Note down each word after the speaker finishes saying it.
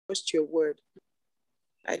trust your word.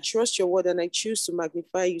 I trust your word and I choose to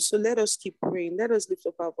magnify you. So let us keep praying. Let us lift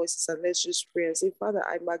up our voices and let's just pray and say, Father,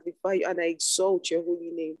 I magnify you and I exalt your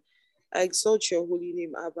holy name. I exalt your holy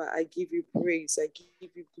name, Abba. I give you praise. I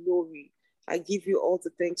give you glory. I give you all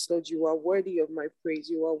the thanks, Lord. You are worthy of my praise.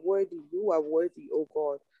 You are worthy. You are worthy, oh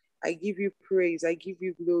God. I give you praise. I give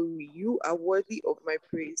you glory. You are worthy of my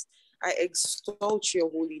praise. I exalt your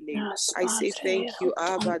holy name. Yes, I say thank you,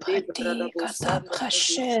 Abba.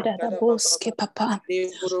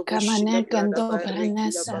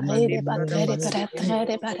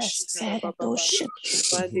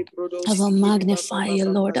 I will magnify you,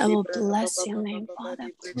 Lord. I will bless your name, Father.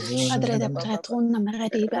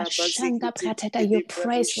 Your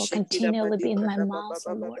praise will continually be in my mouth,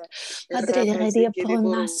 Lord. I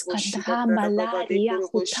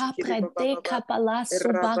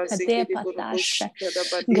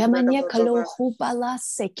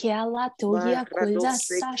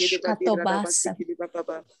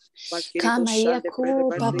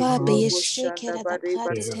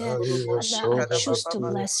choose to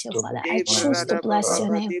bless you, Father. I choose to bless your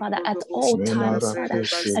name, Father, at all times, Father,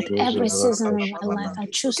 at every season of my life. I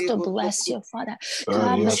choose to bless you, Father.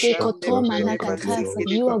 For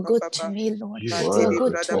you are good to me, Lord. You are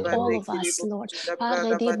good to all of us, Lord.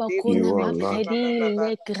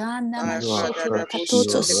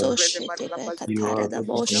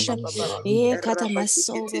 My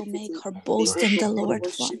soul will make her boast in the Lord.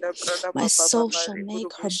 My soul shall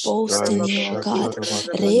make her boast in you, O God.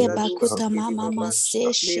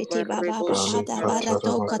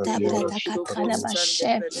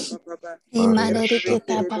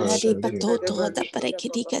 Imaneriketa paradipatoto da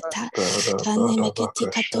prekidikata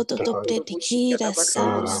kanemeketi toto to predikira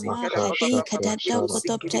sana makadika da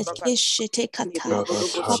dokoto predkishite kata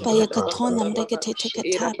papa yakatona mrekete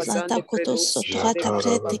tekata plata koto sotrata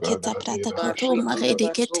prediketa prata kato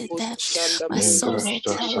maredikete. My soul will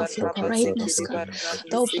tell of your greatness, God.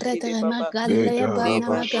 Do predre magaleba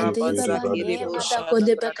namagadiba banema da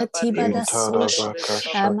kodeba katiba da sosh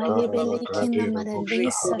amayebelekina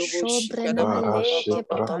marelisa shobre namaleke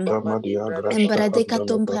papam embradeka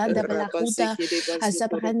tombrada belahuda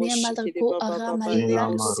azabrania malako aramala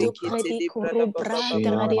kuto predico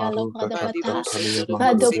rubranda radialo radapata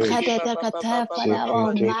Fado prada da kata. Father, I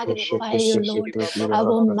will magnify you, Lord. I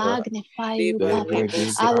will magnify you, Papa.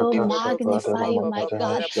 I will magnify you, my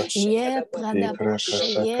God. Ye prada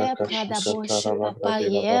boshe, ye prada boshe, Papa,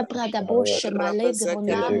 ye prada boshe, malegro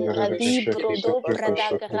nam radi brodo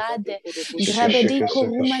prada grade, grabedi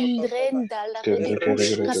kurumandrenda la redi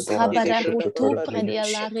kushka trabara hutu predia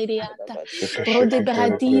la rediata, brode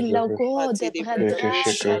bradi la gode bradra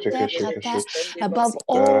shate prata, above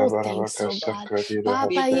all things, oh God.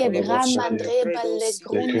 Papa ye bramandre balle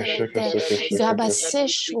grune mete,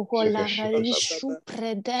 grabaseshu hola ralishu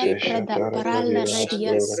prede preda prala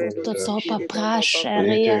redia soto topa prasha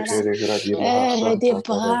riara, redi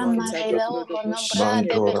brama reloro non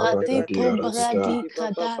brade bradi po bradi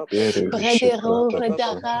kada, bredi ro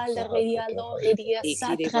redarala redia lo redia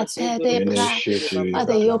satrate de bra.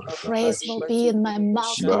 Father, your praise will be in my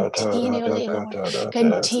mouth continually, Lord.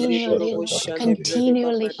 Continually, Lord.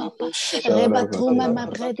 Continually, Papa. Rebatuma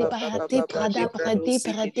mabredi barati prada bredi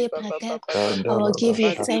bredi brede. I will give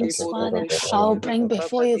you thanks, Father. I will bring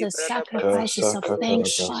before you the sacrifices of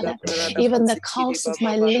thanks, Father. Even the calls of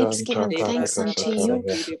my lips giving thanks unto you.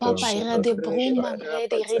 Papa, redi bruma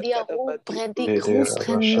redi redia ru bredi kru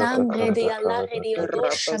prenam redi ala redi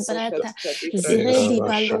odosha breta. Zredi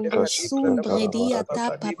baluro sum bredi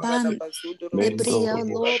ata papan. Ebria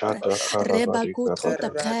lopre, reba gutro te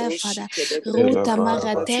pre, Father, ruta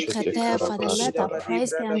marate prete, Father, let our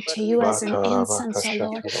praise be unto you as an incense, O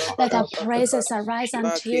Lord. Let our praises arise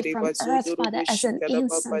unto you from earth, Father, as an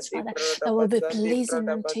incense, Father, that will be pleasing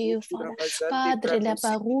unto you, Father. Padre la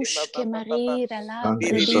barush ke marira la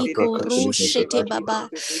bredico rushe te baba,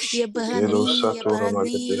 yebrani,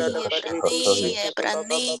 yebrani, yebrani,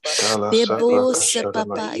 yebrani, yebose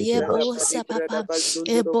papa, yebose papa,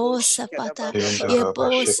 yebose pata,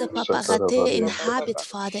 yebose papa, rate, inhabit,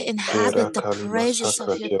 Father, inhabit the praises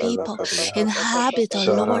of your people, inhabit, O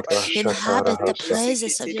Lord, inhabit the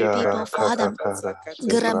praises of your people, Father.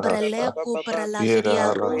 Grambrele cuprala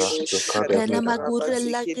vidia rush,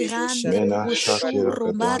 renamagurla grande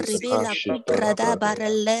bushuru maribila cuprada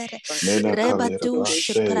barelere,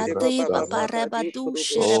 rebadush prati papa,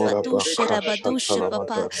 rebadush, rebadush, rebadush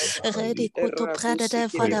papa, ready kuto pradade.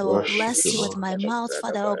 Father, I will bless you with my mouth,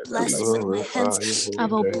 Father, I will bless you with my hands, I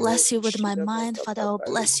will bless you with my mind, Father, I will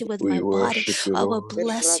bless you with my body, I will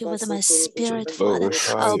bless you with my spirit, Father.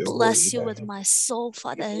 God. I'll your bless holy you with name. my soul,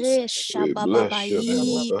 Father. We bless your name,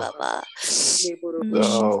 O God.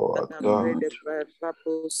 Thou art God.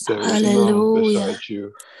 There is none Hallelujah. beside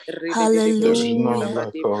you. There is none Hallelujah.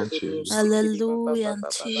 like unto you. Hallelujah.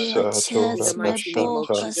 Unto your death, my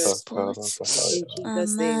boca split. In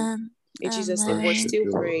Jesus' name. Amen. In Jesus' name, we're still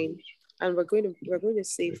praying, and we're going to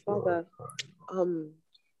say, Father,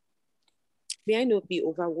 may I not be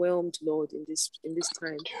overwhelmed, Lord, in this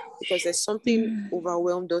time, because there's something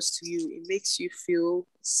overwhelmed us to you. It makes you feel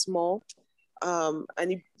small, and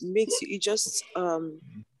it makes you. It just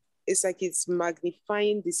it's like it's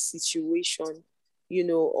magnifying the situation,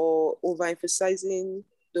 or overemphasizing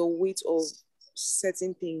the weight of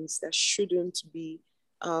certain things that shouldn't be.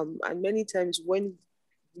 And many times when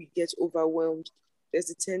we get overwhelmed, there's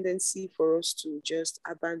a tendency for us to just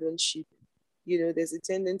abandon ship. There's a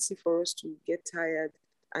tendency for us to get tired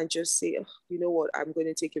and just say, oh, you know what, I'm going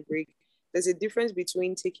to take a break. There's a difference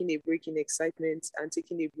between taking a break in excitement and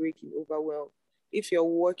taking a break in overwhelm. If you're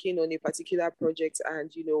working on a particular project and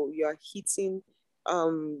you are hitting,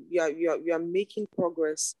 you are making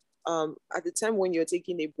progress. At the time when you're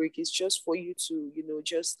taking a break, it's just for you to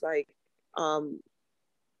just like um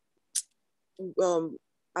um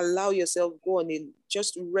allow yourself go on in,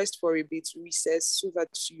 just rest for a bit, recess, so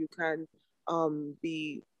that you can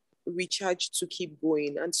be recharged to keep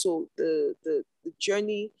going. And so the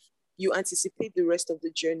journey, you anticipate the rest of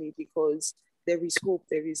the journey because there is hope,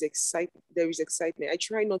 there is excitement. I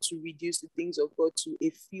try not to reduce the things of God to a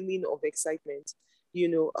feeling of excitement,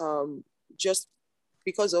 just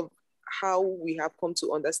because of how we have come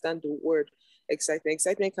to understand the word excitement.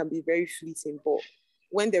 Excitement can be very fleeting, but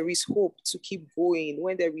when there is hope to keep going,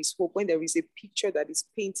 when there is hope, when there is a picture that is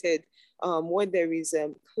painted, when there is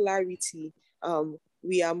clarity,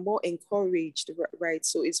 we are more encouraged, right?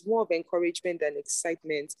 So it's more of encouragement than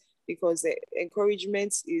excitement, because the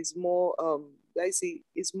encouragement is more,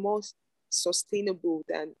 is more sustainable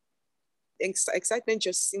than excitement.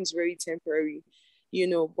 Just seems very temporary,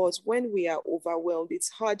 but when we are overwhelmed, it's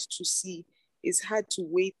hard to see, it's hard to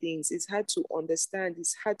weigh things, it's hard to understand,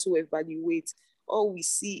 it's hard to evaluate. All we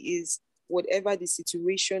see is whatever the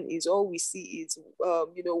situation is. All we see is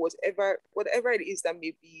whatever it is that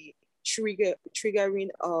may be triggering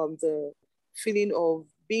the feeling of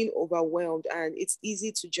being overwhelmed. And it's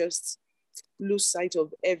easy to just lose sight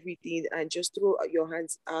of everything and just throw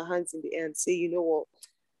our hands in the air and say, you know what,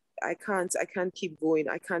 I can't keep going,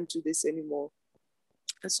 I can't do this anymore.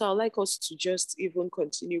 And so I'd like us to just even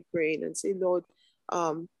continue praying and say, Lord,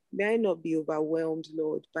 may I not be overwhelmed,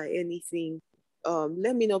 Lord, by anything.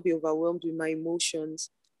 Let me not be overwhelmed with my emotions.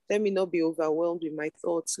 Let me not be overwhelmed with my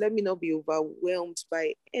thoughts. Let me not be overwhelmed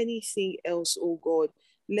by anything else, oh God.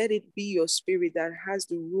 Let it be your spirit that has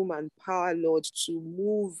the room and power, Lord, to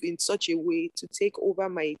move in such a way to take over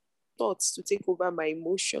my thoughts, to take over my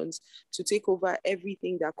emotions, to take over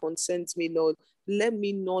everything that concerns me, Lord. Let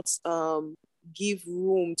me not give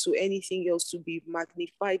room to anything else to be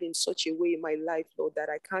magnified in such a way in my life, Lord, that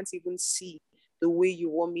I can't even see the way you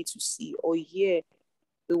want me to see, or hear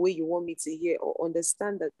the way you want me to hear, or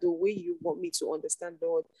understand that the way you want me to understand,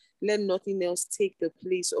 Lord. Let nothing else take the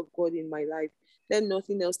place of God in my life. Let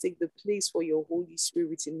nothing else take the place for your Holy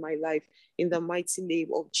Spirit in my life, in the mighty name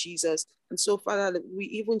of Jesus. And so, Father, we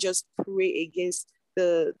even just pray against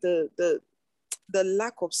the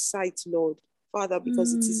lack of sight, Lord. Father,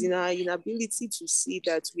 because it is in our inability to see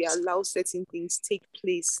that we allow certain things take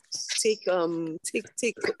place, take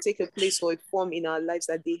a place or a form in our lives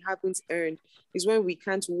that they haven't earned. Is when we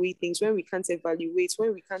can't weigh things, when we can't evaluate,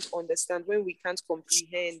 when we can't understand, when we can't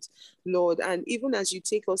comprehend, Lord. And even as you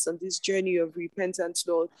take us on this journey of repentance,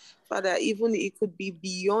 Lord, Father, even it could be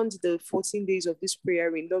beyond the 14 days of this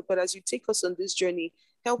prayer in, Lord, but as you take us on this journey,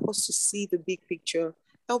 help us to see the big picture.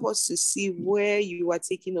 Help us to see where you are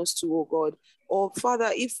taking us to, oh God. Or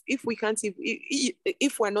Father, if we can't,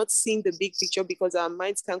 if we're not seeing the big picture because our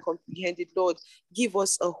minds can't comprehend it, Lord, give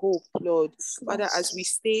us a hope, Lord. Father, as we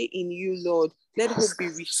stay in you, Lord, let hope be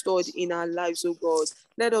restored in our lives, oh God.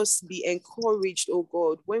 Let us be encouraged, oh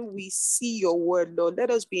God. When we see your word, Lord,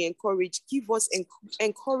 let us be encouraged. Give us,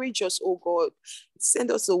 encourage us, oh God.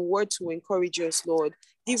 Send us a word to encourage us, Lord.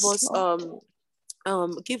 Give us,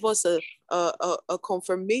 give us a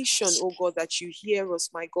confirmation, oh God, that you hear us,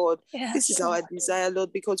 my God. Yes, this is our desire,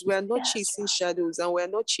 Lord, because we are not Yes, chasing shadows and we are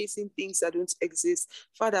not chasing things that don't exist.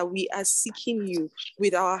 Father, we are seeking you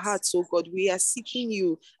with our hearts, oh God. We are seeking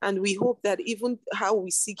you, and we hope that even how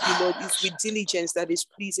we seek you, Lord, is with diligence that is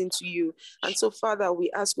pleasing to you. And so, Father, we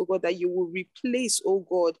ask, oh God, that you will replace, oh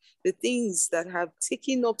God, the things that have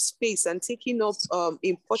taken up space and taken up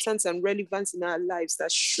importance and relevance in our lives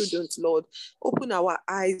that shouldn't, Lord. Open our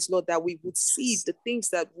eyes, Lord, that we would see the things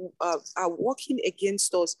that are working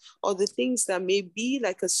against us, or the things that may be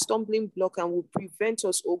like a stumbling block and will prevent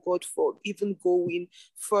us, oh God, for even going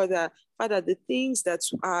further. Father, the things that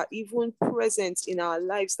are even present in our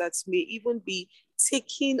lives that may even be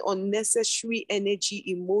taking unnecessary energy,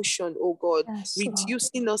 emotion, oh God, Yes,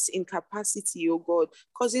 reducing us in capacity, oh God,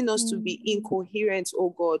 causing us to be incoherent,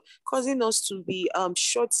 oh God, causing us to be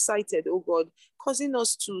short-sighted, oh God, causing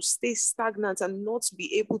us to stay stagnant and not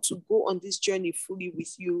be able to go on this journey fully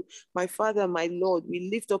with you. My Father, my Lord,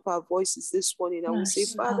 we lift up our voices this morning and we say,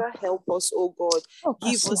 Father, help us, oh God.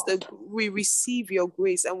 Give us we receive your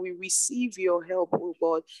grace and we receive your help, oh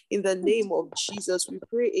God. In the name of Jesus, we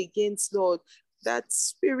pray against, Lord, that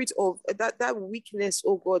spirit of that weakness,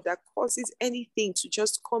 oh God, that causes anything to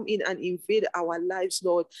just come in and invade our lives,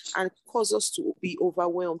 Lord, and cause us to be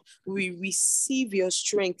overwhelmed. We receive your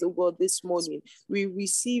strength, oh God, this morning. We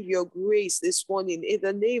receive your grace this morning. In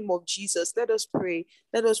the name of Jesus, let us pray.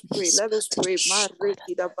 Let us pray. Let us pray. Father, we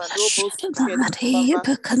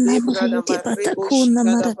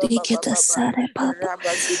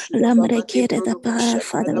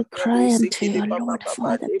cry unto you, Lord,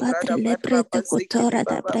 Father.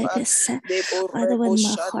 Father, when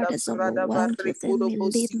my heart is overwhelmed within me,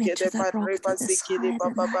 lead me to the rock that is higher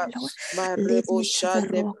than I, Lord. Lead me to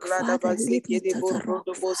the rock, Father. Lead me to the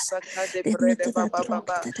rock, Father. Lead me to that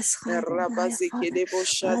rock that is higher than I, Father.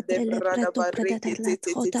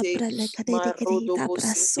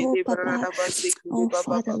 Oh,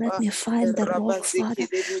 Father, let me find the rock, Father.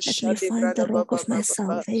 Let me find the rock of my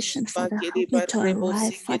salvation, Father. Help me to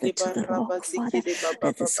arrive, Father, to the rock, Father,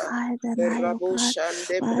 that is higher than I, oh God.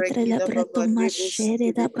 Padre, la bretoma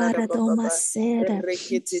shere da paradoma sere.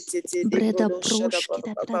 Breda brushki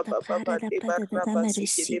da brada para da brada da me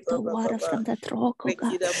receive the water from that rock, oh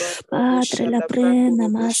God. Padre, la brena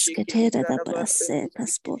masketera da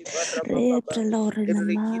brasecas po. Repre lore la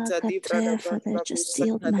maga tre, Father, just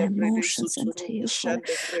yield my emotions unto you, Father.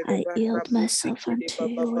 I yield myself unto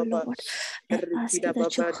you, Lord. I ask you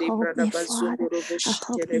that you help me, Father.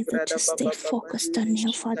 Help me to stay focused on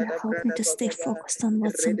you, Father. Help me to stay focused on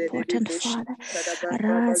what's important, Father.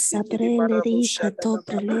 Rasa brelerica to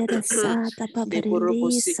brelere sata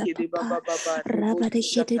paperilisa papa.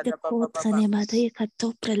 Rabarikiti the kotra nemadeka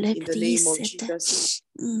to prelekrisete.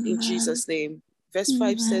 In Jesus' name. Verse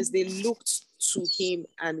 5 says, they looked to him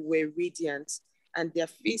and were radiant, and their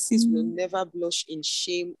faces will never blush in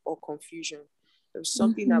shame or confusion. There's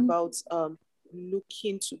something about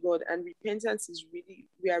looking to God, and repentance is really,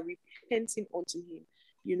 we are repenting unto him.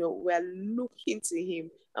 You know, we are looking to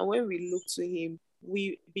him, and when we look to him,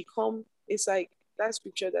 we become, it's like that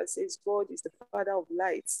scripture that says God is the Father of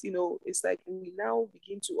lights. You know, it's like we now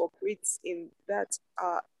begin to operate in that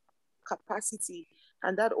capacity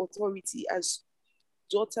and that authority as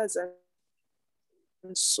daughters and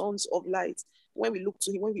sons of light. When we look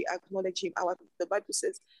to him, when we acknowledge him, the Bible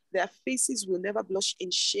says their faces will never blush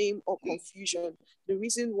in shame or confusion. The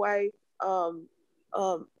reason why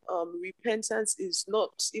repentance is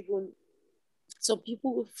not even, some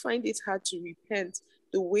people will find it hard to repent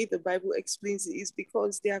the way the Bible explains it, is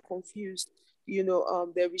because they are confused. You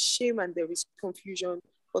know, there is shame and there is confusion.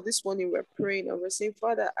 For this morning, we're praying and we're saying,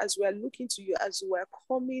 Father, as we're looking to you, as we're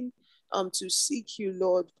coming to seek you,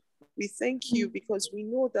 Lord, we thank you because we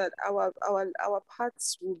know that our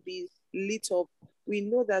paths will be lit up. We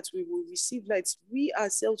know that we will receive lights. We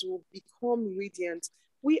ourselves will become radiant.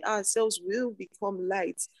 We ourselves will become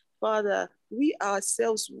light. Father, we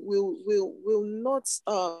ourselves will not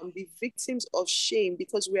be victims of shame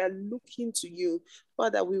because we are looking to you.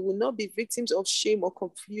 Father, we will not be victims of shame or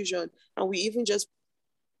confusion. And we even just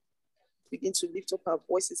begin to lift up our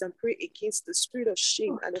voices and pray against the spirit of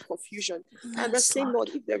shame and of confusion. And we're saying, Lord,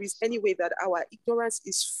 if there is any way that our ignorance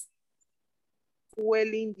is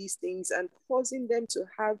fueling these things and causing them to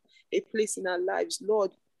have a place in our lives,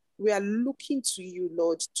 Lord, we are looking to you,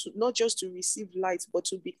 Lord, to not just to receive light, but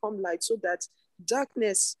to become light, so that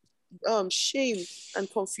darkness shame and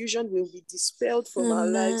confusion will be dispelled from our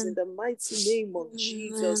lives in the mighty name of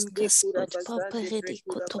Jesus.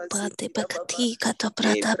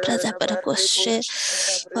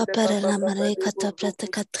 Father, I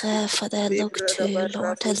look to you,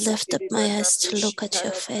 Lord. I lift up my eyes to look at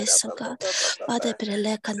your face, oh God. Father,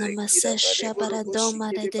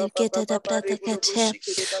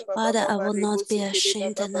 Father, I will not be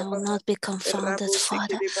ashamed and I will not be confounded,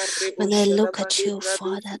 Father. When I look at you,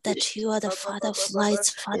 Father, that you are the Father of lights,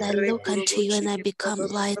 Father, I look unto you and I become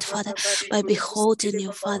light, Father, by beholding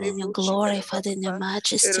you, Father, in your glory, Father, in your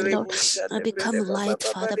majesty, Lord. I become light,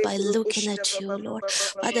 Father, by looking at you, Lord.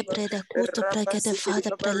 Father, Father,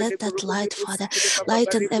 let that light, Father,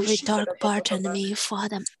 lighten every dark part in me,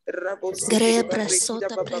 Father. Let a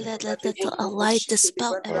light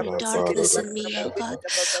dispel every darkness in me, oh God.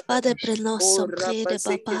 Father, prenoso prede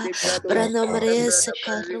baba, branomrese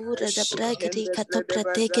carura da bregri cato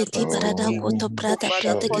preteke ti parada quoto prada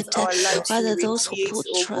predicate. Father, those who put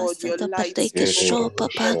trust in the preteke show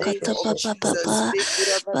papa cato papa papa,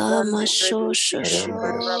 bama show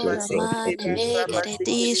ramane megere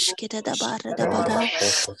dish kida da barra da bara,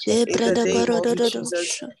 debra da baro do do.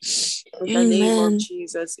 In the name of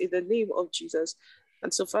Jesus, in the name of Jesus.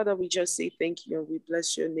 And so, Father, we just say thank you and we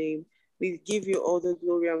bless your name. We give you all the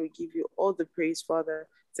glory and we give you all the praise, Father.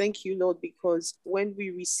 Thank you, Lord, because when we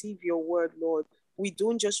receive your word, Lord, we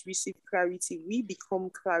don't just receive clarity, we become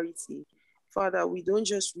clarity. Father, we don't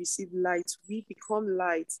just receive light, we become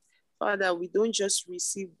light. Father, we don't just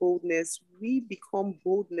receive boldness, we become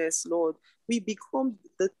boldness, Lord. We become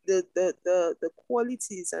the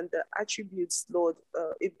qualities and the attributes, Lord.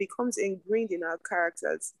 It becomes ingrained in our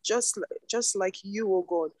characters, just like you, oh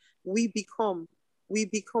God. We become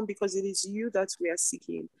because it is you that we are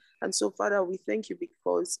seeking. And so, Father, we thank you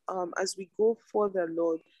because as we go further,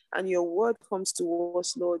 Lord, and your word comes to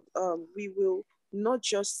us, Lord, we will not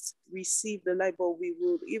just receive the light, but we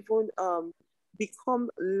will even become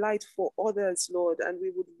light for others, Lord, and we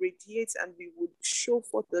would radiate and we would show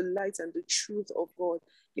forth the light and the truth of God.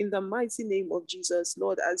 In the mighty name of Jesus,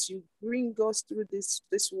 Lord, as you bring us through this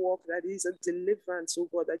walk that is a deliverance, oh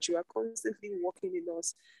God, that you are constantly walking in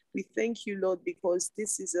us. We thank you, Lord, because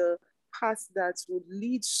this is a path that would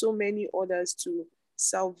lead so many others to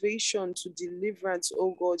salvation, to deliverance,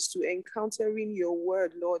 oh God, to encountering your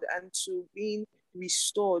word, Lord, and to being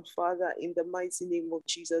restored, Father, in the mighty name of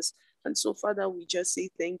Jesus. And so, Father, we just say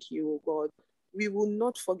thank you, oh God. We will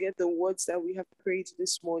not forget the words that we have prayed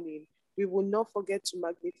this morning. We will not forget to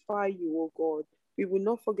magnify you, oh God. We will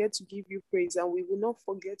not forget to give you praise, and we will not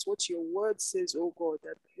forget what your word says, oh God,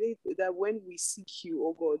 that when we seek you,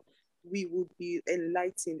 oh God, we will be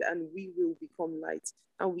enlightened and we will become light.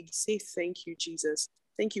 And we say thank you, Jesus.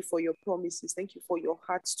 Thank you for your promises. Thank you for your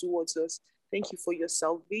hearts towards us. Thank you for your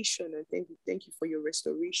salvation, and thank you for your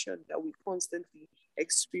restoration that we constantly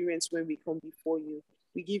experience when we come before you.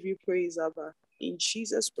 We give you praise, Abba. In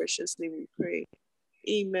Jesus' precious name we pray.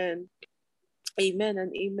 Amen. Amen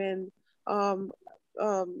and amen. I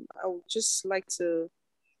would just like to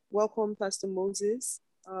welcome Pastor Moses.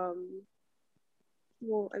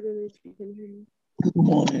 Well, I don't know if you can hear me. Good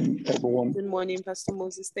morning, everyone. Good morning, Pastor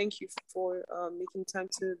Moses. Thank you for making time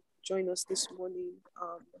to join us this morning.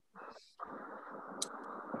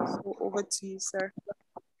 So over to you, sir.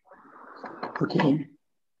 Okay.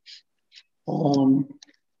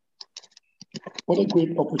 What a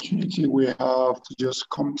great opportunity we have to just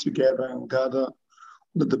come together and gather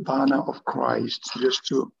under the banner of Christ, just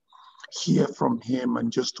to hear from him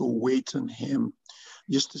and just to wait on him,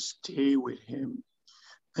 just to stay with him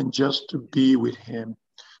and just to be with him.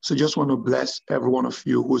 So just want to bless every one of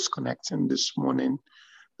you who is connecting this morning,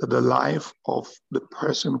 that the life of the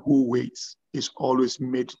person who waits is always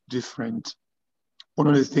made different. One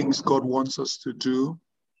of the things God wants us to do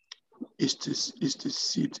is to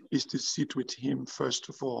sit with him first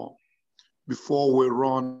of all. Before we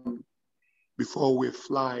run, before we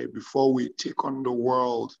fly, before we take on the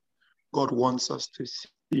world, God wants us to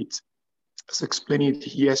sit. As I explained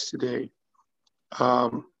it yesterday,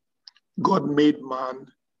 God made man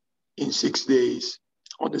in 6 days,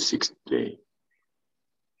 on the sixth day,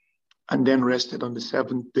 and then rested on the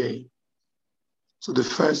seventh day. So the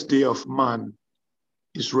first day of man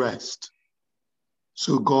is rest.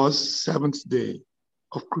 So God's seventh day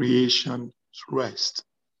of creation is rest.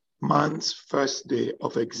 Man's first day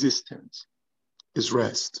of existence is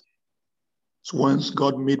rest. So once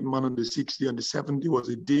God made man on the sixth day, on the seventh day was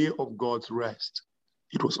a day of God's rest.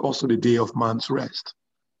 It was also the day of man's rest.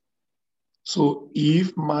 So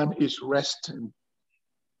if man is resting,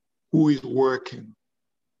 who is working?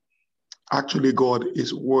 Actually, God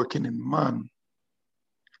is working in man.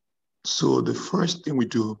 So the first thing we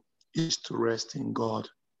do is to rest in God.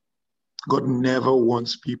 God never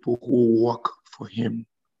wants people who work for him.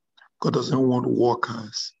 God doesn't want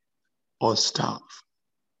workers or staff.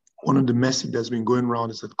 One of the messages that's been going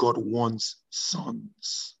around is that God wants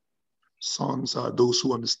sons. Sons are those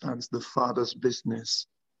who understand the Father's business.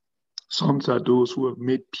 Sons are those who have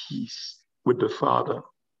made peace with the Father.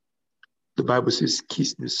 The Bible says,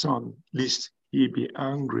 kiss the Son, lest he be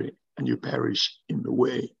angry and you perish in the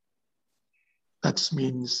way. That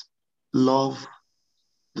means love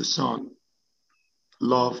the Son,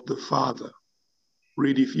 love the Father.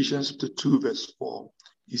 Read Ephesians 2 verse 4.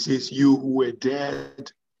 He says, you who were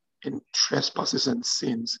dead in trespasses and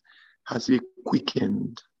sins has he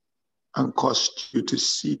quickened and caused you to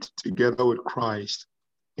sit together with Christ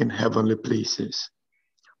in heavenly places.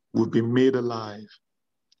 We've been made alive.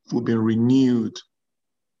 We've been renewed.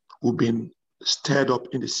 We've been stirred up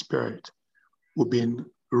in the Spirit. We've been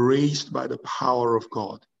raised by the power of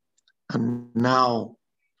God. And now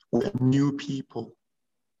we're new people.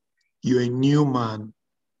 You're a new man.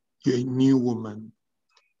 You're a new woman.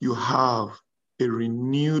 You have a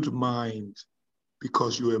renewed mind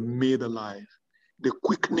because you are made alive. The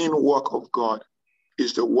quickening work of God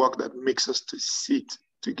is the work that makes us to sit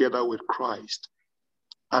together with Christ.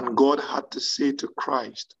 And God had to say to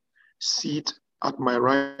Christ, sit at my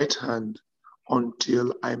right hand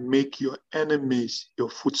until I make your enemies your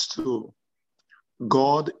footstool.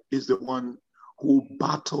 God is the one who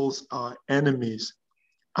battles our enemies.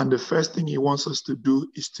 And the first thing he wants us to do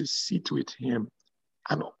is to sit with him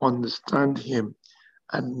and understand him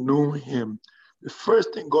and know him. The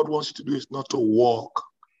first thing God wants you to do is not to walk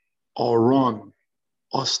or run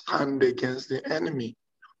or stand against the enemy.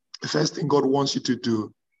 The first thing God wants you to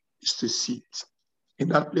do is to sit. In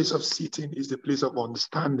that place of sitting is the place of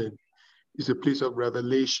understanding, is the place of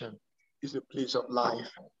revelation, is the place of life,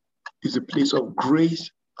 is the place of grace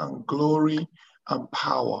and glory and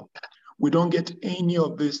power. We don't get any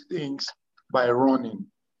of these things by running.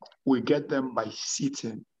 We get them by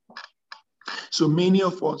sitting. So many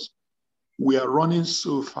of us, we are running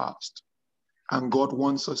so fast, and God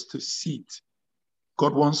wants us to sit.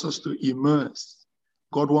 God wants us to immerse.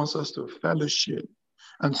 God wants us to fellowship.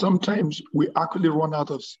 And sometimes we actually run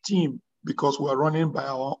out of steam because we're running by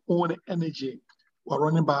our own energy. We're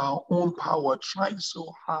running by our own power, trying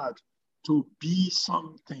so hard to be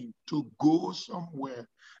something, to go somewhere,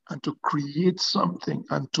 and to create something,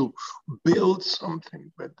 and to build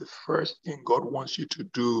something. But the first thing God wants you to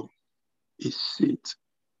do is sit.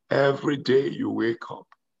 Every day you wake up,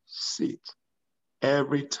 sit.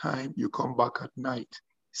 Every time you come back at night,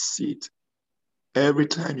 sit. Every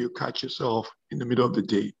time you catch yourself in the middle of the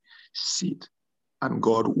day, sit, and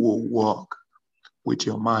God will walk with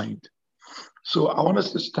your mind. So I want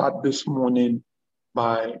us to start this morning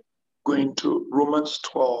by going to Romans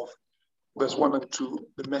 12, verse 1 and 2,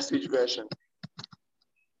 the Message version.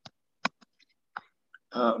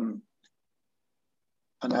 And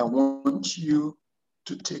I want you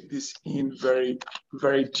to take this in very,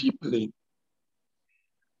 very deeply.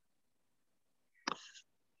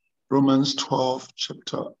 Romans 12,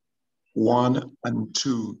 chapter 1 and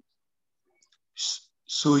 2.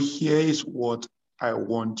 So here is what I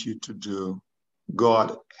want you to do.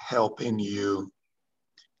 God helping you.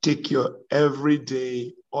 Take your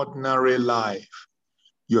everyday, ordinary life.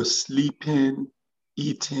 You're sleeping,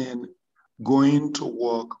 eating, going to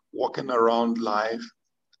work, walking around life,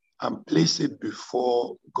 and place it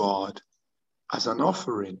before God as an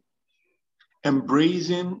offering.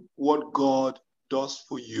 Embracing what God does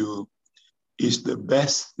for you is the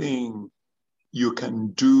best thing you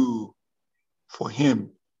can do for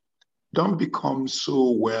him. Don't become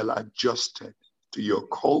so well adjusted to your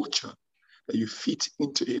culture that you fit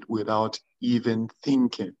into it without even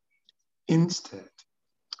thinking. Instead,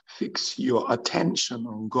 fix your attention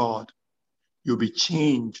on God. You'll be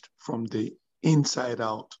changed from the inside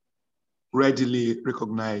out. Readily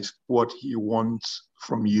recognize what he wants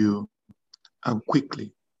from you and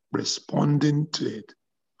quickly responding to it,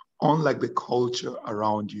 unlike the culture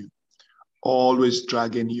around you, always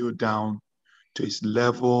dragging you down to his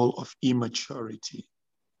level of immaturity.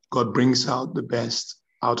 God brings out the best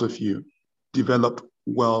out of you. Develop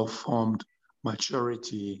well-formed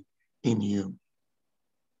maturity in you.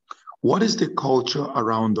 What is the culture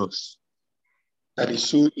around us that is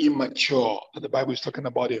so immature that the Bible is talking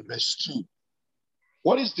about in verse 2?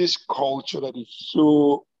 What is this culture that is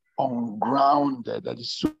so ungrounded, that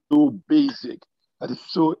is so basic, that is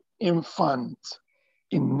so infant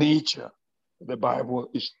in nature that the Bible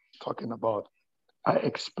is talking about? I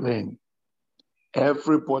explain.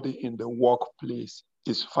 Everybody in the workplace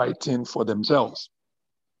is fighting for themselves.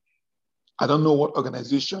 I don't know what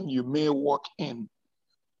organization you may work in.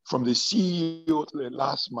 From the CEO to the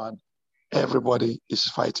last man, everybody is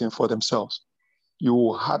fighting for themselves. You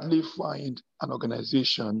will hardly find an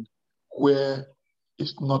organization where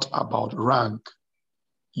it's not about rank.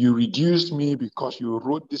 You reduced me because you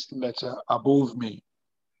wrote this letter above me.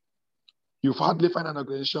 You hardly find an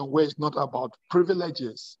organization where it's not about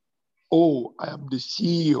privileges. Oh, I am the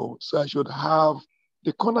CEO, so I should have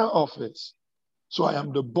the corner office. So I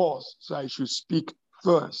am the boss, so I should speak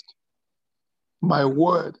first. My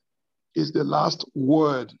word is the last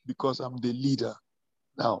word because I'm the leader.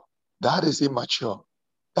 Now, that is immature.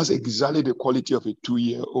 That's exactly the quality of a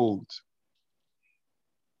 2-year-old.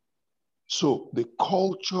 So the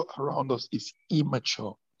culture around us is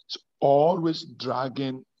immature. It's always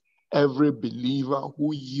dragging every believer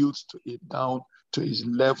who yields to it down to his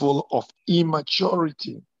level of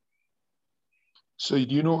immaturity. So do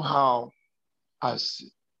you know how, as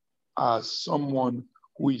someone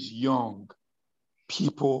who is young,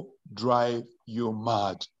 people drive you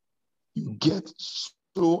mad? You get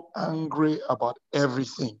so angry about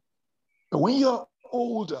everything. But when you're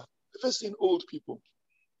older, if I've seen old people,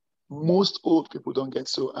 most old people don't get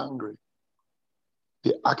so angry.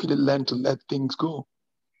 They actually learn to let things go.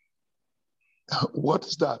 What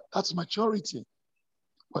is that? That's maturity.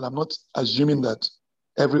 Well, I'm not assuming that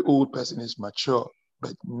every old person is mature,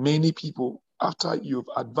 but many people, after you've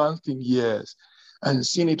advanced in years and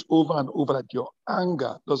seen it over and over that your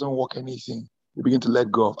anger doesn't work anything, you begin to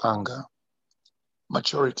let go of anger.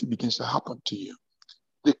 Maturity begins to happen to you.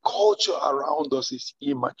 The culture around us is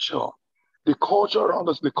immature. The culture around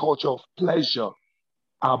us is the culture of pleasure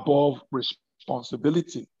above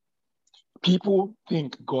responsibility. People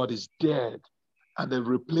think God is dead and they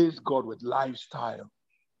replace God with lifestyle.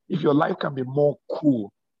 If your life can be more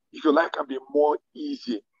cool, if your life can be more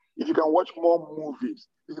easy, if you can watch more movies,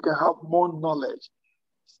 if you can have more knowledge,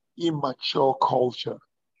 immature culture.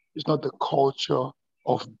 It's not the culture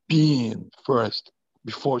of being first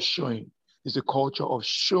before showing. It's the culture of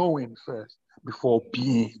showing first before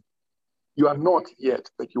being. You are not yet,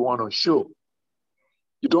 but you want to show.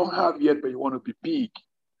 You don't have yet, but you want to be big.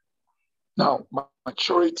 Now,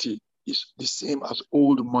 maturity is the same as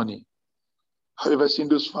old money. Have you ever seen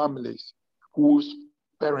those families whose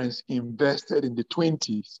parents invested in the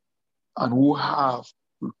 20s and who have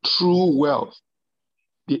true wealth?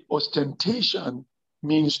 The ostentation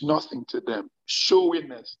means nothing to them.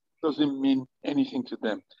 Showiness doesn't mean anything to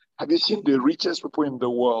them. Have you seen the richest people in the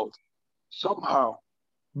world? Somehow,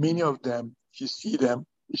 many of them, if you see them,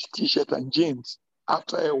 it's t-shirt and jeans.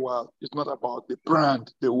 After a while, it's not about the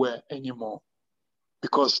brand they wear anymore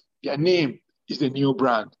because their name is the new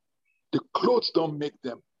brand. The clothes don't make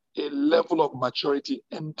them. A level of maturity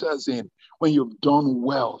enters in when you've done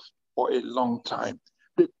wealth for a long time.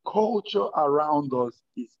 The culture around us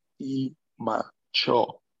is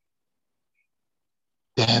immature.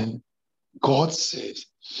 Then God says,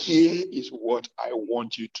 here is what I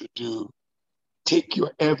want you to do. Take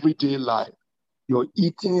your everyday life, your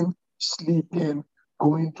eating, sleeping,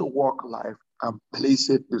 going to work life, and place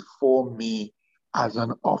it before me as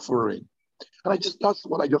an offering. And that's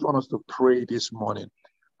what I just want us to pray this morning.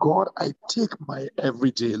 God, I take my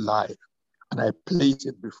everyday life and I place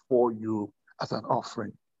it before you as an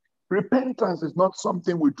offering. Repentance is not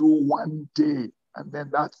something we do one day and then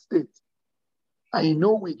that's it. I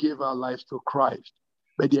know we gave our lives to Christ,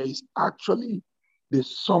 but there's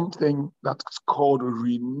something that's called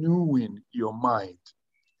renewing your mind.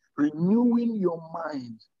 Renewing your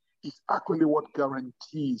mind is actually what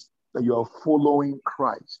guarantees that you are following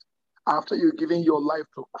Christ. After you're giving your life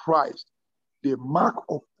to Christ, the mark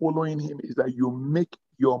of following him is that you make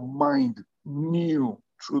your mind new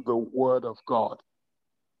through the word of God.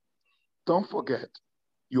 Don't forget,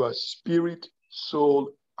 you are spirit,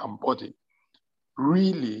 soul, and body.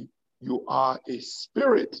 Really, you are a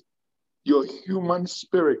spirit. Your human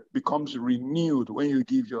spirit becomes renewed when you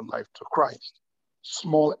give your life to Christ.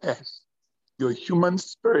 Small s. Your human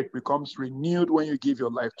spirit becomes renewed when you give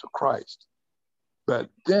your life to Christ.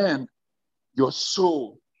 But then your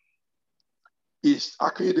soul is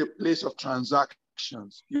actually the place of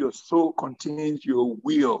transactions. Your soul contains your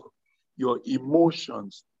will, your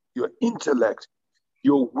emotions, your intellect,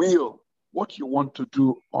 your will, what you want to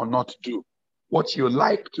do or not do, what you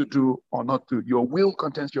like to do or not do. Your will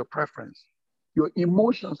contains your preference. Your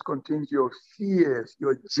emotions contains your fears,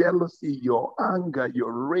 your jealousy, your anger,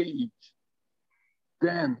 your rage.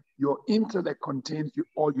 Then your intellect contains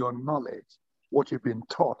all your knowledge, what you've been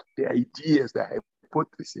taught, the ideas, the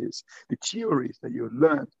hypotheses, the theories that you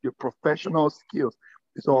learned, your professional skills.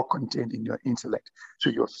 It's all contained in your intellect. So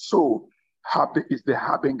your soul is the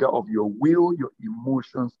harbinger of your will, your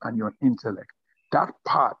emotions, and your intellect. That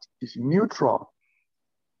part is neutral.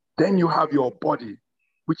 Then you have your body,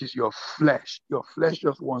 which is your flesh. Your flesh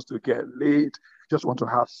just wants to get laid, just want to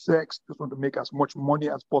have sex, just want to make as much money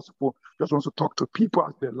as possible, just wants to talk to people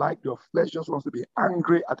as they like. Your flesh just wants to be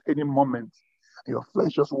angry at any moment. And your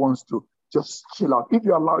flesh just wants to just chill out. If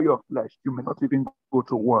you allow your flesh, you may not even go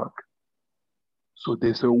to work. So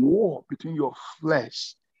there's a war between your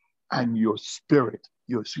flesh and your spirit,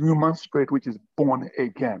 your human spirit, which is born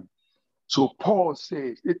again. So Paul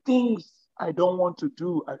says, the things I don't want to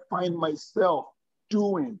do, I find myself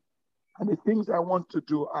doing. And the things I want to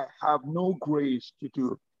do, I have no grace to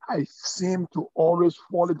do. I seem to always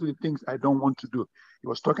fall into the things I don't want to do. He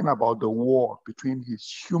was talking about the war between his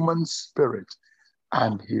human spirit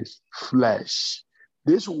and his flesh.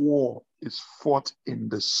 This war is fought in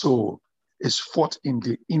the soul, is fought in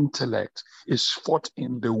the intellect, is fought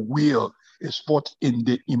in the will, is fought in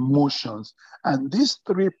the emotions. And these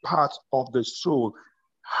three parts of the soul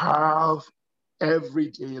have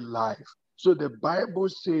everyday life. So the Bible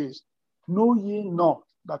says, know ye not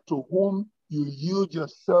that to whom you yield your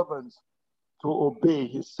servants to obey,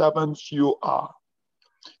 his servants you are.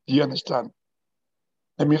 Do you understand?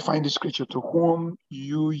 Let me find the scripture. To whom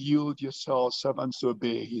you yield yourselves servants to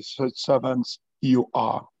obey, his servants you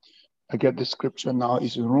are. I get the scripture now.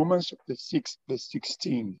 It's in Romans 6, verse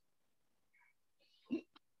 16.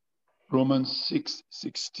 Romans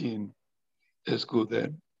 6:16. Let's go there.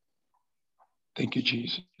 Thank you,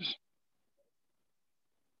 Jesus.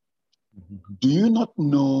 Do you not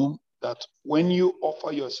know that when you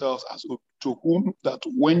offer yourselves as obedient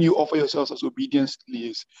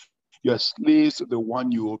slaves, you are slaves to the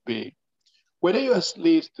one you obey? Whether you are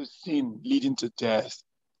slaves to sin leading to death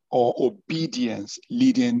or obedience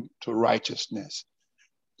leading to righteousness.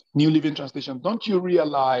 New Living Translation, don't you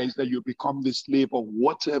realize that you become the slave of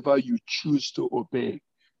whatever you choose to obey?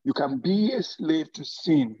 You can be a slave to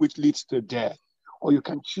sin, which leads to death, or you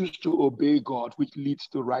can choose to obey God, which leads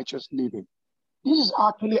to righteous living. This is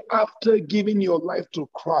actually after giving your life to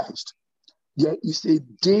Christ. There is a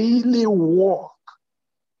daily walk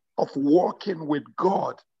of walking with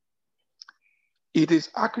God. It is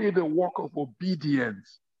actually the walk of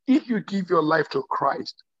obedience. If you give your life to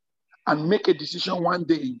Christ and make a decision one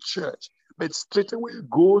day in church, but straight away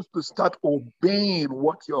goes to start obeying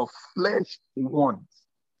what your flesh wants,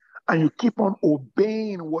 and you keep on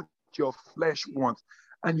obeying what your flesh wants,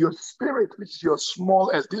 and your spirit, which is your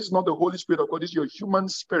small s, this is not the Holy Spirit of God, this is your human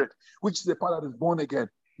spirit, which is the part that is born again.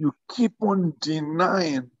 You keep on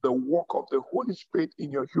denying the work of the Holy Spirit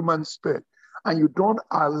in your human spirit, and you don't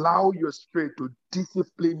allow your spirit to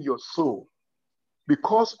discipline your soul.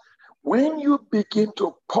 Because when you begin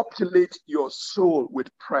to populate your soul with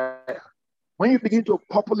prayer, when you begin to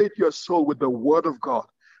populate your soul with the word of God,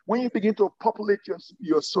 when you begin to populate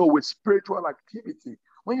your soul with spiritual activity,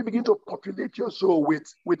 when you begin to populate your soul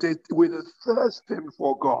with a thirsting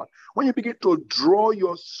for God, when you begin to draw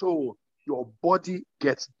your soul, your body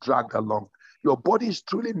gets dragged along. Your body is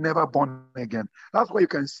truly never born again. That's why you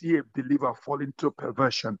can see a believer fall into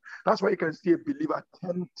perversion. That's why you can see a believer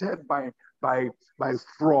tempted by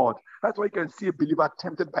fraud. That's why you can see a believer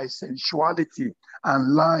tempted by sensuality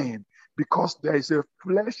and lying, because there is a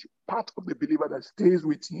flesh part of the believer that stays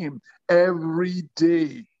with him every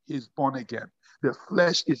day he's born again. The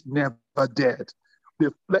flesh is never dead.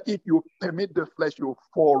 If you permit the flesh, you'll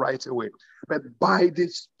fall right away. But by the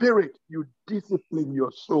Spirit, you discipline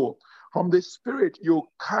your soul. From the Spirit, you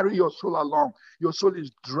carry your soul along. Your soul is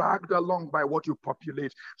dragged along by what you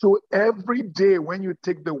populate. So every day when you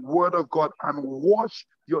take the word of God and wash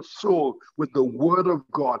your soul with the word of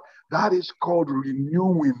God, that is called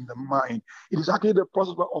renewing the mind. It is actually the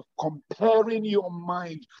process of comparing your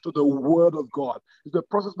mind to the word of God. It's the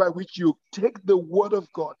process by which you take the word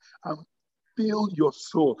of God and fill your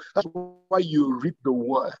soul. That's why you read the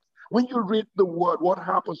word. When you read the word, what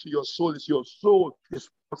happens to your soul is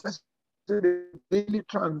processing the daily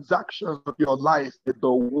transactions of your life with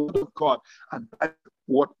the word of God, and that's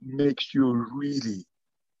what makes you really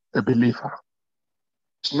a believer.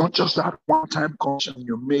 It's not just that one-time conversion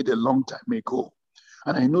you made a long time ago.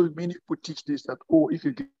 And I know many people teach this, that, if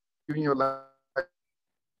you're giving your life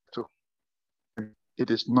to Him,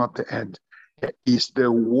 it is not the end. It is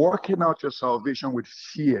the working out your salvation with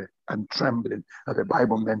fear and trembling that the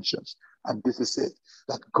Bible mentions. And this is it,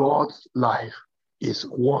 that God's life is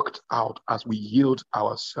worked out as we yield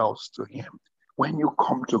ourselves to Him. When you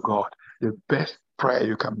come to God, the best prayer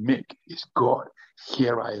you can make is, God,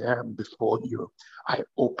 here I am before you. I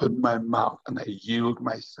open my mouth and I yield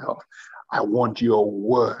myself. I want your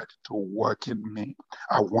word to work in me.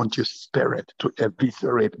 I want your spirit to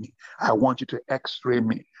eviscerate me. I want you to x-ray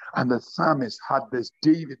me. And the psalmist had this.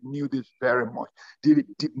 David knew this very much. David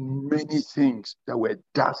did many things that were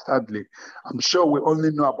dastardly. I'm sure we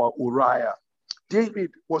only know about Uriah.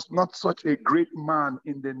 David was not such a great man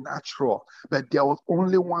in the natural, but there was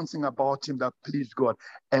only one thing about him that pleased God.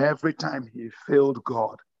 Every time he failed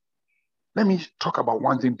God. Let me talk about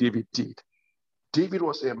one thing David did. David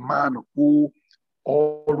was a man who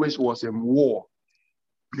always was in war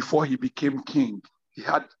before he became king. He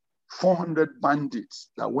had 400 bandits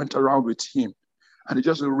that went around with him, and they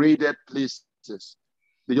just raided places.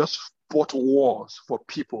 They just fought wars for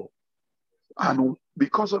people. And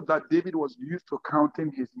because of that, David was used to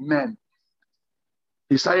counting his men.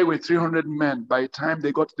 He started with 300 men. By the time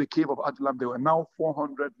they got to the cave of Adullam, they were now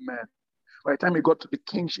 400 men. By the time he got to the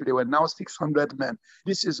kingship, they were now 600 men.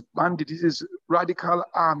 This is bandit. This is radical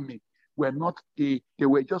army. They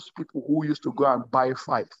were just people who used to go and buy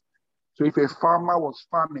fights. So if a farmer was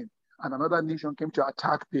farming and another nation came to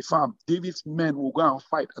attack the farm, David's men will go and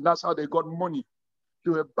fight. And that's how they got money.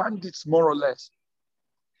 They were bandits, more or less.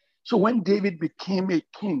 So when David became a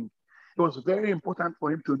king, it was very important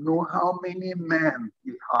for him to know how many men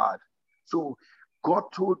he had. So God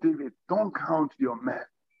told David, don't count your men.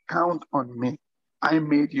 Count on me. I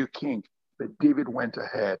made you king. But David went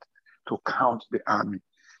ahead to count the army.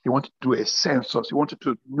 He wanted to do a census. He wanted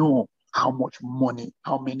to know how much money,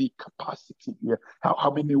 how many capacity,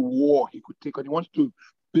 how many war he could take on. He wanted to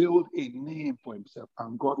build a name for himself.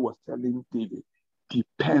 And God was telling David,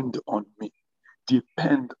 depend on me.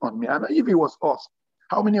 Depend on me. And if it was us,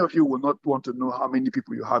 how many of you will not want to know how many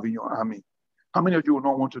people you have in your army? How many of you will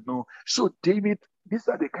not want to know? So David, these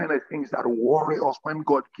are the kind of things that worry us when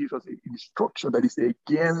God gives us an instruction that is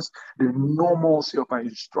against the normalcy of an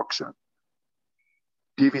instruction.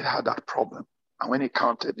 David had that problem. And when he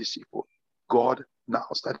counted these people, God now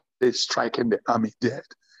started striking the army dead.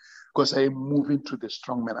 Because I am moving to the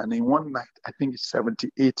strong men. And in one night, I think it's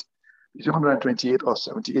 128 or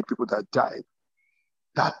 78 people that died.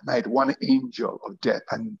 That night, one angel of death.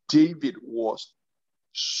 And David was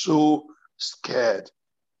so scared.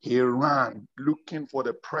 He ran looking for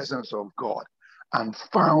the presence of God and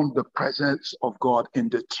found the presence of God in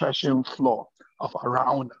the threshing floor of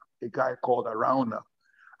Araunah, a guy called Araunah.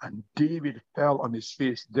 And David fell on his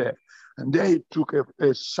face there. And there he took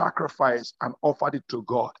a sacrifice and offered it to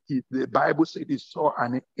God. The Bible said he saw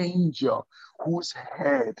an angel whose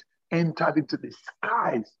head entered into the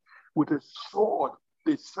skies with a sword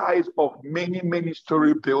the size of many,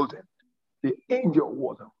 many-story building. The angel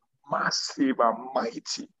was massive and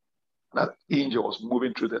mighty. That angel was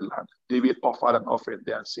moving through the land. David offered an offering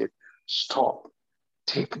there and said, stop,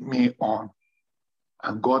 take me on.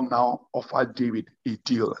 And God now offered David a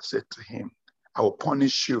deal and said to him, I will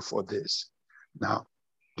punish you for this. Now,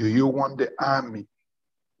 do you want the army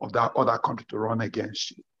of that other country to run against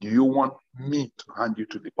you? Do you want me to hand you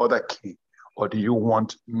to the other king? Or do you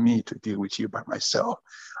want me to deal with you by myself?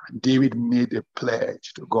 And David made a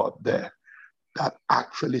pledge to God there that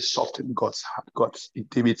actually softened God's heart.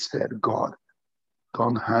 David said, God,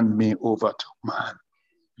 don't hand me over to man.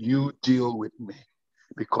 You deal with me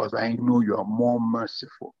because I know you are more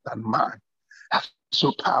merciful than man. That's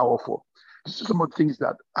so powerful. This is some of the things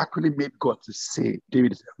that actually made God to say,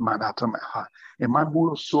 David is a man after my heart. A man who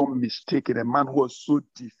was so mistaken, a man who was so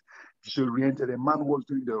disoriented, a man who was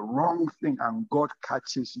doing the wrong thing, and God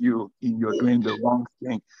catches you in you're doing the wrong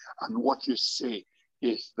thing. And what you say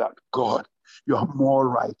is that, God, you are more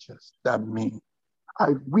righteous than me.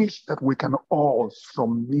 I wish that we can all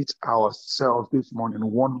submit ourselves this morning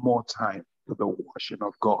one more time to the washing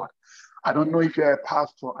of God. I don't know if you're a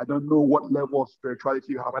pastor. I don't know what level of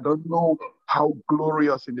spirituality you have. I don't know how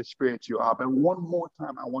glorious in the spirit you are. But one more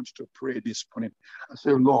time, I want you to pray this morning and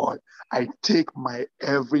say, Lord, I take my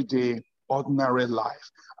everyday, ordinary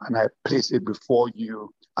life and I place it before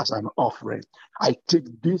you as an offering. I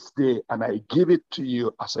take this day and I give it to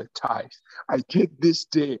you as a tithe. I take this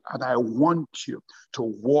day and I want you to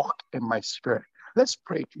walk in my spirit. Let's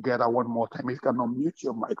pray together one more time. If you can unmute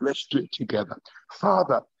your mic, let's do it together.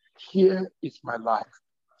 Father, here is my life.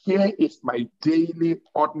 Here is my daily,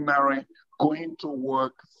 ordinary, going to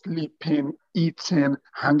work, sleeping, eating,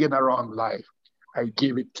 hanging around life. I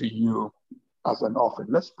give it to you as an offering.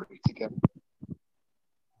 Let's pray together.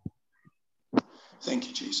 Thank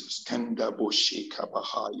you, Jesus. Kanda boshika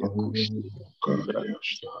bahaya kushti.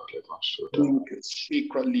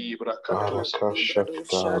 Shikra libra katos.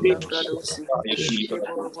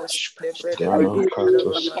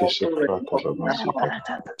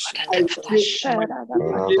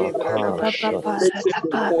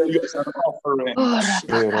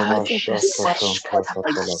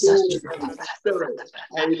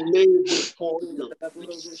 I lay before you.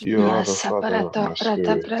 You are the Father of my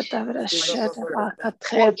spirit.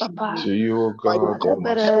 To you, God, all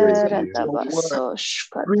my spirit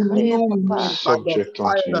subject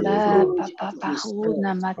unto you, God.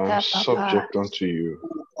 I'm subject unto you.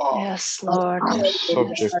 Yes, Lord. I'm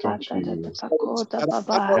subject unto you.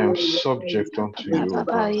 I am subject unto you, God.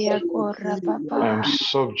 I am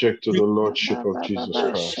subject to the Lordship of Jesus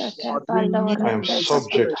Christ. I am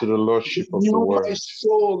subject to the Lordship of the Word.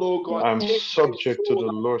 I am subject to the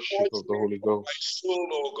Lordship of the Holy Ghost.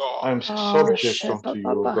 I am subject unto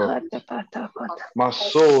you, O God. My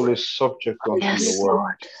soul is subject unto your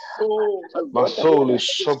word. My soul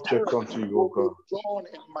is subject unto you, O God.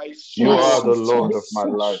 You are the Lord of my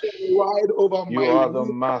life. You are the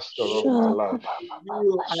master of my life.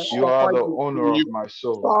 You are the owner of my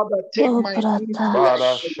soul. Father, take my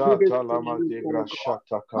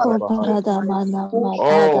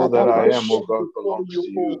all that I am, O God, belongs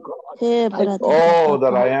to you. All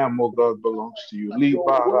that I am, O God, belongs to you.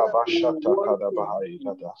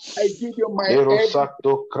 I give you my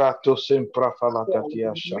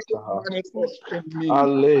I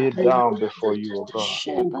lay it down before you, O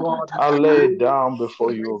God. I lay it down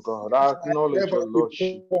before you, O God. I acknowledge your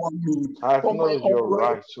Lordship. I acknowledge your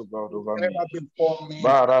rights, O God, over me.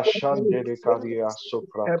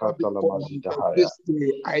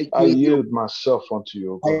 I yield myself unto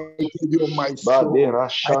you, O God. I give you my soul.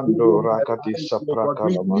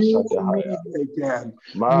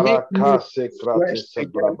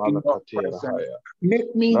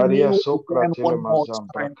 Make me new again one more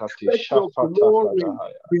time. Let your glory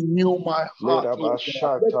renew my heart, O God.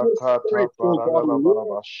 Let your spirit, O God,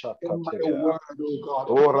 work in my word, O God.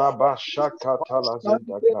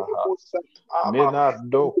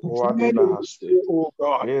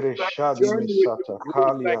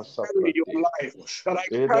 That I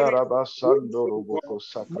carry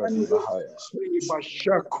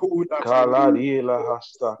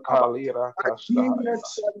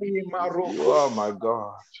You are my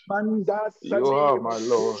God. You are my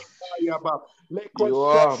Lord. You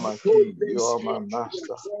are my King. You are my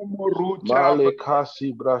Master.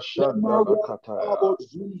 Malikasi brashanda lakataya.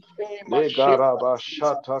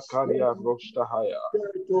 Legarabashata kalia rostahaya.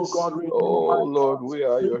 Oh Lord, we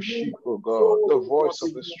are your sheep, O God. The voice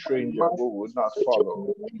of the stranger we will not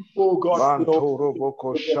follow. Mantoro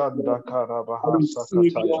boko shanda karabahasa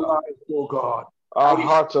kataya. Our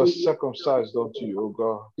hearts are circumcised unto you, O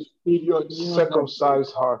God.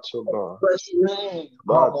 Circumcised hearts, O God.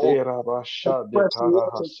 Badera basha de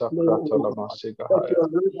karahasa kratala masigahaya.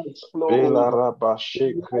 Bela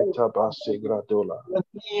rabashe kreta basegradola.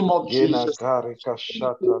 Gena gari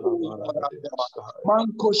kashata la maradestahaya.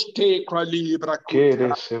 Kere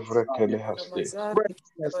sevrekele haste.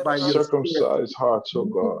 Circumcised hearts, O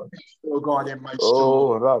God.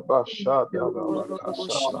 Oh, rabashada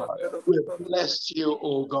rabakasatahaya. We bless you,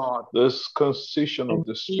 O God. This concision of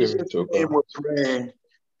the Spirit, O God. We pray.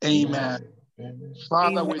 Amen. Amen.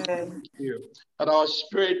 Father, we thank you that our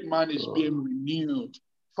spirit man is being renewed.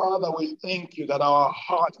 Father, we thank you that our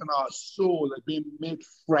heart and our soul are being made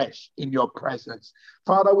fresh in your presence.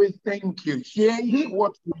 Father, we thank you. Here is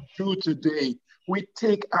what we do today. We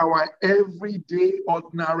take our everyday,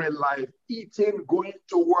 ordinary life, eating, going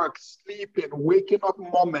to work, sleeping, waking up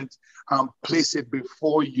moments, and place it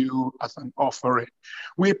before you as an offering.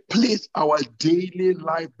 We place our daily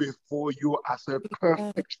life before you as a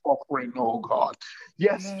perfect offering, oh God.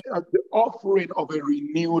 Yes, the offering of a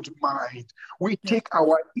renewed mind. We take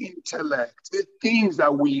our intellect, the things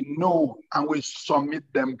that we know, and we submit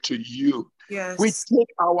them to you. Yes. We take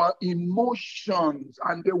our emotions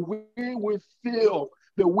and the way we feel,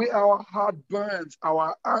 the way our heart burns,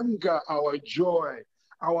 our anger, our joy,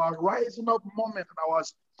 our rising up moment and our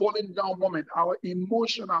falling down moment, our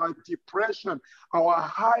emotion, our depression, our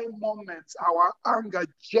high moments, our anger,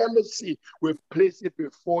 jealousy, we place it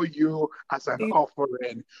before you as an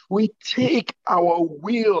offering. We take our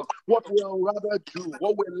will, what we'll rather do,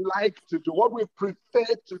 what we like to do, what we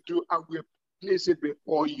prefer to do, and we place it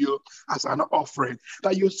before you as an offering,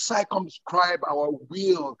 that you circumscribe our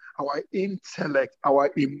will, our intellect,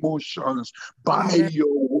 our emotions by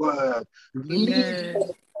your word. Lead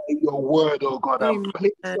us by in your word, oh God, and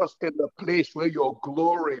place us in the place where your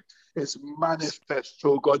glory is manifest,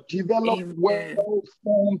 oh God. Develop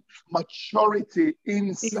well-formed maturity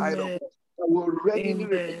inside of us that will readily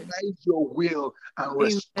recognize your will and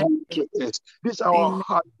respond to it. This is our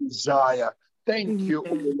heart desire. Thank you,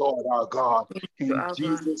 oh Lord, our God. In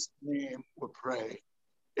Jesus' name we pray.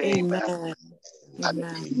 Amen. And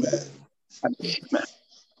amen. And amen.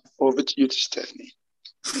 Over to you, Stephanie.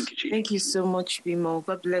 Thank you, Jesus. Thank you so much, Bimo.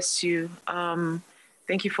 God bless you.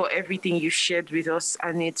 Thank you for everything you shared with us,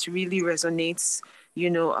 and it really resonates.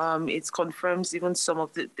 It confirms even some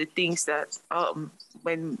of the things that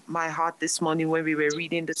when my heart this morning when we were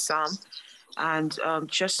reading the Psalm, and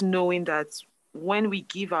just knowing that when we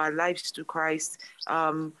give our lives to Christ,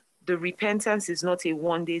 the repentance is not a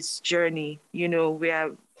one-day's journey.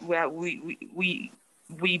 Where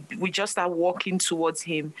we just are walking towards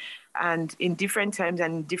him, and in different times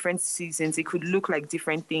and in different seasons it could look like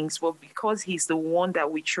different things, but because he's the one that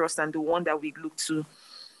we trust and the one that we look to,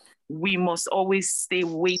 we must always stay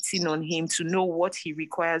waiting on him to know what he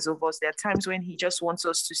requires of us. There are times when he just wants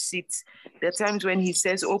us to sit. There are times when he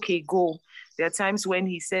says, okay, go. There are times when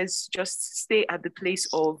he says, just stay at the place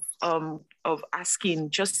of asking,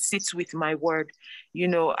 just sit with my word,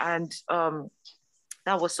 and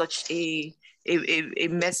that was such a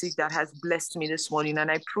message that has blessed me this morning.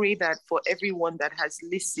 And I pray that for everyone that has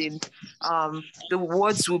listened, the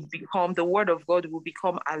word of God will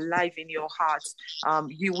become alive in your heart.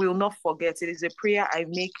 You will not forget. It is a prayer I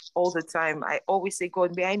make all the time. I always say,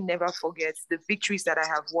 God, may I never forget the victories that I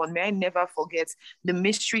have won. May I never forget the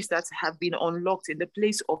mysteries that have been unlocked in the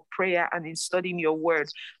place of prayer and in studying your word.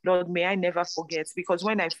 Lord, may I never forget, because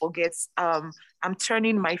when I forget, I'm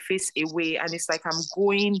turning my face away, and it's like I'm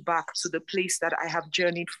going back to the place that I have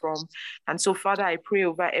journeyed from. And so, Father, I pray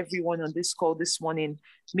over everyone on this call this morning.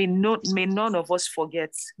 May none of us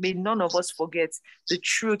forget. May none of us forget the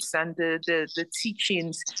truths and the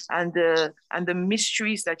teachings and the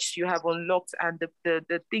mysteries that you have unlocked, and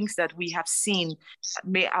the things that we have seen.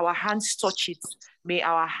 May our hands touch it. May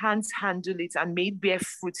our hands handle it, and may it bear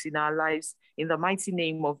fruit in our lives. In the mighty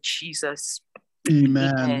name of Jesus.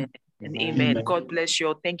 Amen. Amen. And amen. God bless you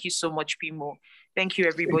all. Thank you so much, Pimo. Thank you,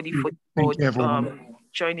 everybody, for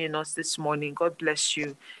joining us this morning. God bless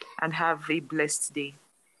you, and have a blessed day.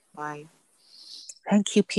 Bye. Thank you, Pimo.